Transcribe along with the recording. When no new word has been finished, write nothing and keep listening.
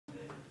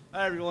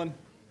Hi, everyone.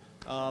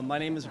 My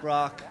name is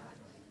Brock.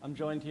 I'm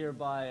joined here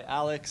by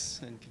Alex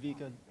and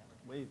Kavika.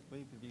 Wait,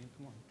 Kavika,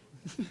 come on.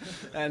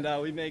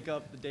 And we make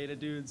up the Data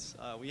Dudes.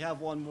 We have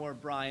one more,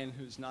 Brian,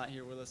 who's not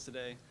here with us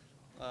today.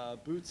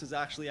 Boots is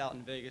actually out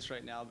in Vegas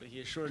right now, but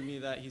he assured me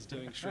that he's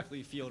doing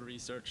strictly field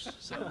research.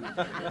 So,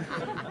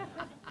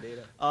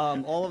 Data.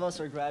 all of us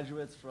are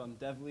graduates from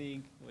Dev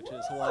League, which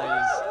is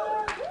Hawaii's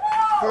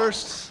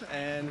first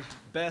and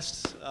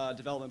best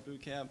development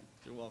boot camp.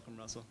 You're welcome,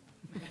 Russell.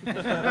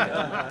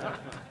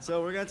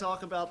 So we're going to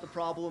talk about the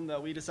problem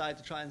that we decided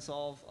to try and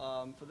solve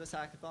for this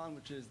hackathon,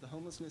 which is the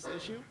homelessness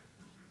issue.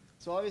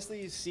 So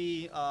obviously you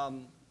see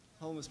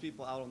homeless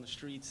people out on the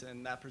streets,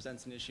 and that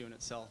presents an issue in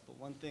itself. But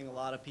one thing a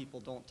lot of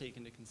people don't take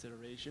into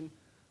consideration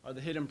are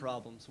the hidden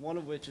problems, one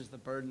of which is the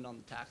burden on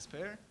the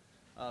taxpayer.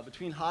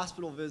 Between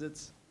hospital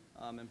visits,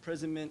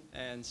 imprisonment,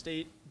 and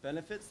state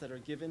benefits that are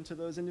given to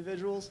those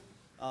individuals,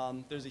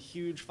 there's a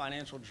huge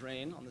financial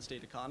drain on the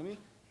state economy.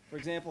 For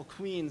example,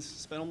 Queens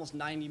spent almost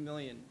 $90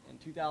 million in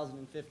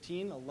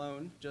 2015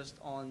 alone just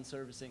on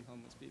servicing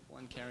homeless people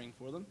and caring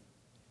for them.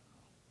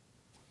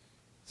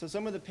 So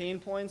some of the pain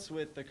points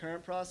with the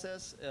current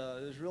process,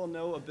 there's real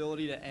no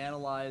ability to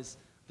analyze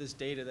this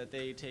data that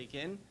they take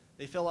in.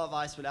 They fill out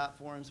VICE-FIDAT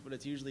forms, but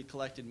it's usually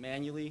collected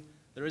manually.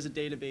 There is a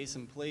database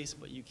in place,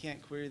 but you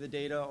can't query the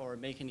data or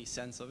make any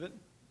sense of it.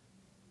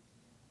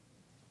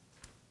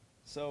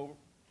 So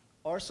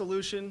our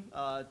solution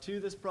to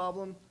this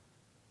problem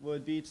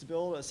would be to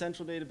build a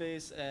central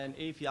database and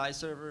API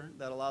server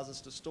that allows us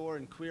to store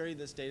and query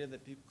this data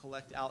that people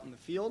collect out in the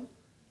field,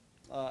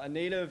 a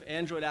native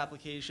Android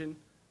application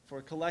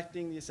for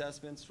collecting the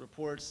assessments,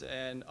 reports,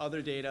 and other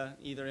data,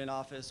 either in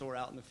office or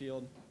out in the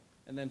field,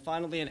 and then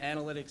finally an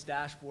analytics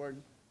dashboard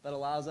that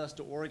allows us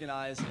to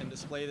organize and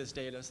display this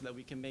data so that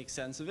we can make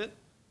sense of it.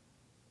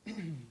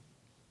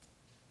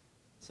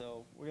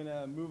 So we're going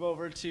to move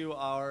over to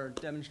our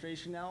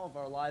demonstration now of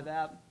our live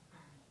app.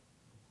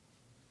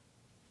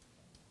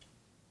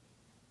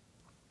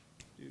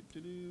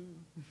 Okay,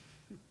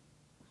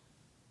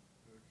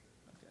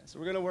 so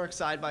we're going to work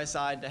side by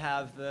side to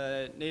have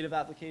the native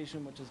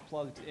application, which is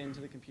plugged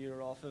into the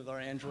computer off of our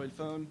Android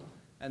phone,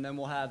 and then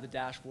we'll have the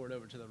dashboard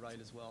over to the right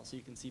as well, so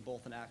you can see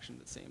both in action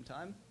at the same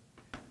time.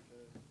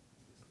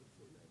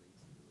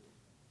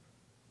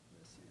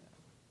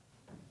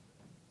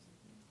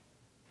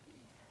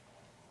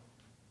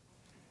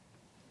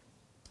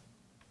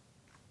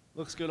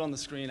 Looks good on the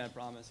screen, I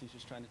promise. He's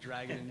just trying to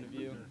drag it into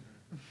view.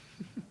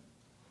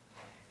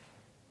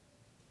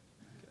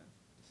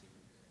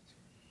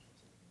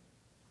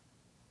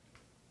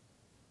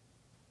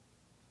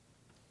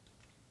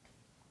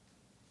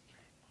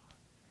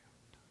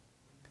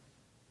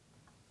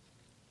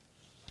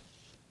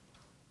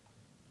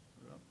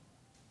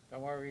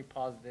 Don't worry, we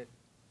paused it.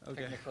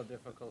 Okay. Technical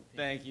difficulty.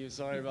 Thank you.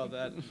 Sorry about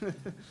that.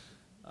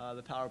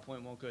 The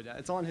PowerPoint won't go down.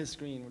 It's on his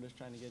screen. We're just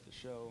trying to get the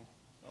show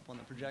up on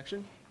the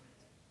projection.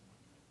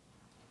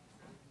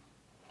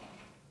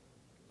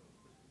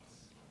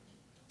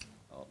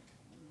 Oh.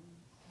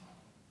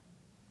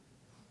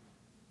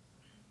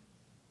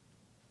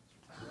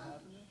 What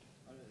happened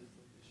there? It's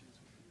like issues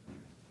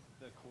with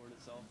the cord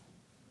itself.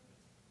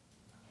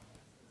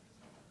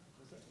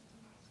 What's that?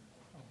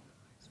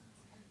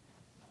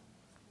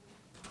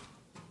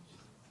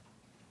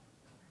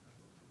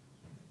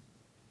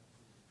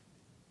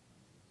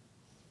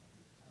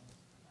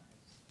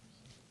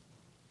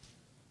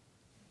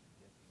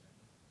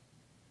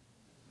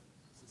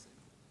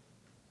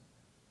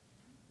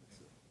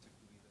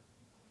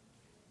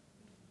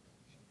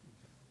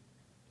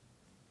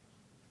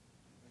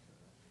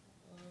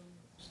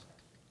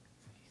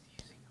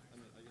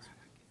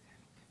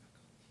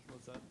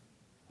 What's that?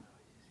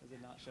 Is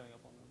it not showing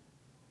up on them?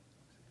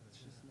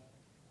 It's just not.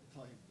 It's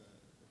like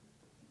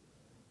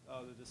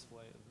the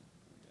display.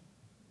 Okay.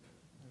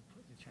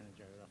 You're trying to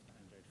drive it off the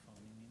Android phone,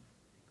 you mean?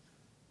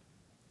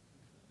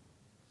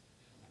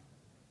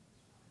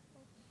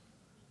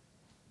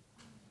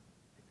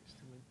 There's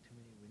too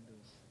many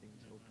Windows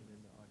things open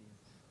in the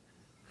audience.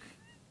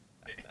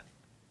 Okay,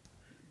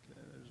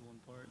 there's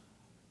one part.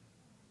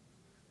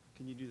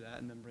 Can you do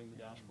that and then bring the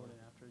dashboard in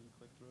after you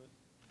click through it?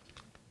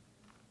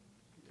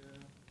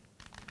 Yeah.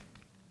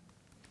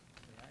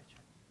 Did I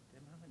check? They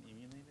don't have an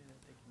emulator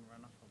that they can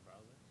run off a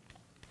browser?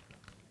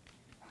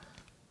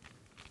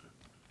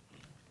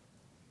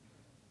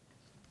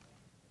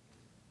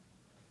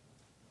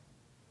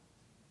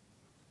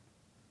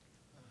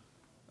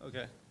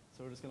 Okay,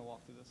 so we're just going to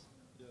walk through this.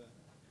 Yeah.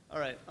 All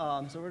right,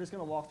 so we're just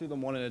going to walk through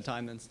them one at a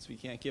time then, since we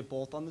can't get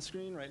both on the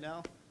screen right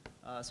now.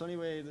 So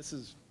anyway, this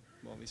is,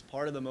 well, at least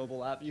part of the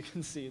mobile app. You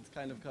can see it's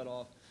kind of cut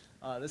off.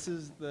 This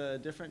is the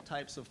different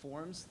types of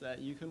forms that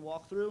you can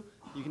walk through.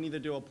 You can either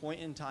do a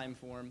point-in-time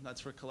form.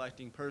 That's for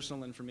collecting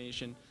personal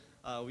information.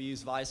 We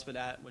use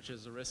VICE-FIDAT, which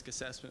is a risk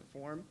assessment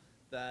form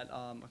that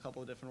a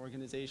couple of different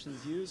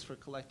organizations use for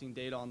collecting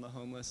data on the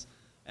homeless.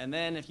 And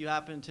then if you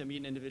happen to meet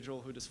an individual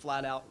who just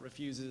flat out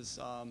refuses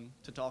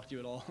to talk to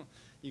you at all,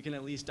 you can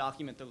at least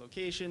document their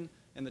location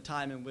and the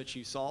time in which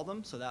you saw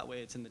them, so that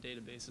way it's in the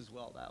database as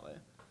well that way.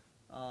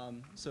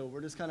 So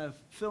we're just kind of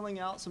filling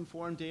out some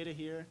form data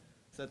here,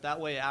 so that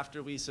way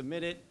after we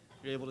submit it,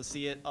 you're able to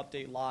see it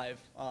update live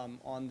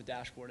on the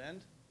dashboard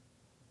end.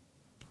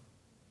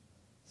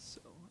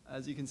 So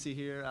as you can see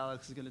here,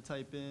 Alex is going to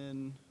type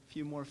in a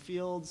few more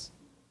fields.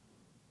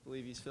 I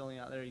believe he's filling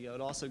out, there you go.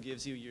 It also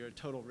gives you your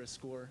total risk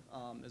score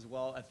as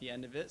well at the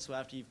end of it. So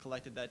after you've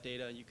collected that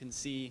data, you can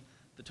see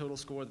the total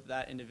score that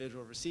that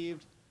individual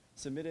received,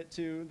 submit it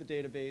to the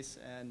database,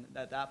 and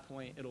at that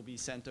point, it'll be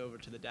sent over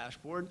to the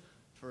dashboard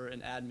for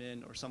an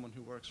admin or someone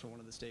who works for one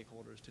of the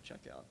stakeholders to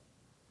check out.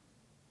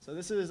 So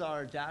this is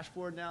our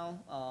dashboard now.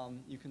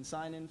 You can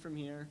sign in from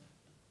here,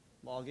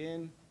 log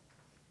in.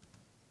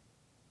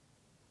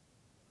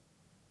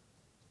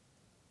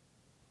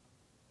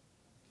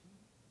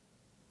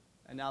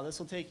 And now this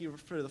will take you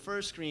for the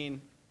first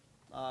screen,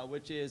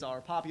 which is our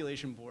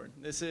population board.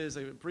 This is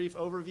a brief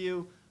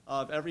overview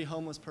of every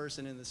homeless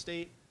person in the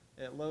state.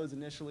 It loads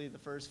initially the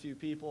first few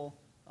people.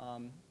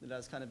 It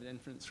has kind of an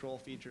infinite scroll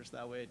feature, so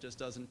that way it just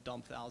doesn't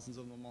dump thousands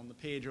of them on the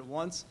page at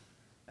once.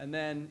 And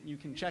then you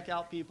can check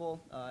out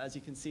people. As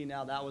you can see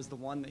now, that was the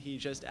one that he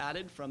just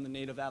added from the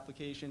native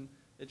application.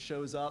 It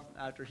shows up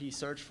after he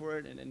searched for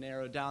it and it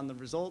narrowed down the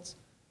results.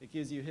 It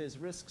gives you his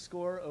risk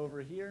score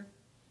over here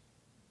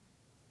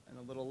and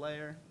a little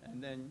layer.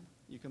 And then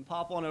you can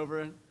pop on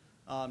over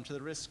to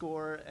the risk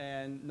score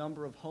and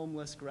number of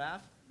homeless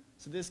graph.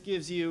 So this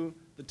gives you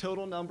the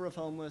total number of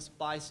homeless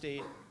by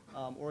state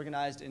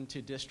organized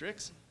into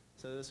districts.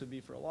 So this would be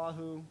for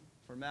Oahu,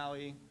 for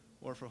Maui,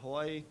 or for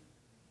Hawaii.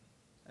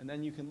 And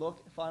then you can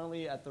look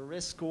finally at the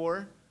risk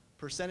score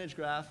percentage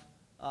graph.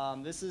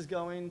 This is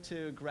going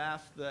to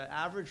graph the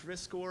average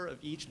risk score of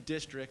each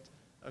district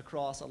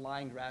across a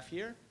line graph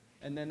here.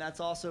 And then that's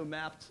also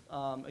mapped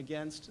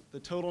against the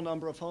total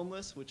number of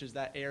homeless, which is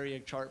that area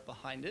chart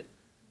behind it.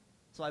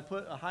 So I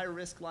put a high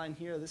risk line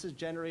here. This is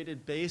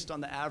generated based on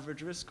the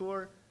average risk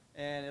score,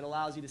 and it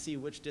allows you to see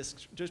which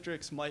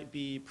districts might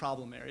be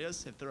problem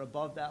areas. If they're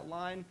above that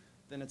line,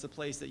 then it's a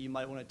place that you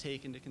might want to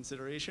take into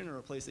consideration or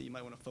a place that you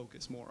might want to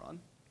focus more on.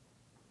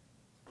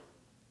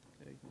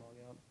 Okay, you can log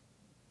out.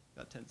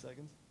 Got 10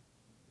 seconds.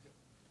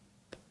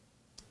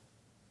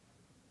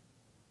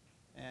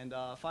 And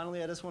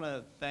finally, I just want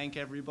to thank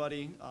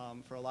everybody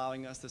for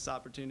allowing us this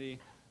opportunity.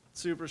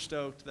 Super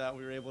stoked that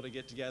we were able to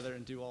get together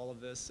and do all of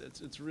this.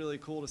 It's really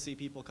cool to see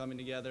people coming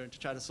together and to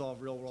try to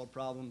solve real world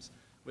problems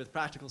with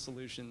practical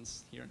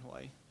solutions here in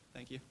Hawaii.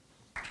 Thank you.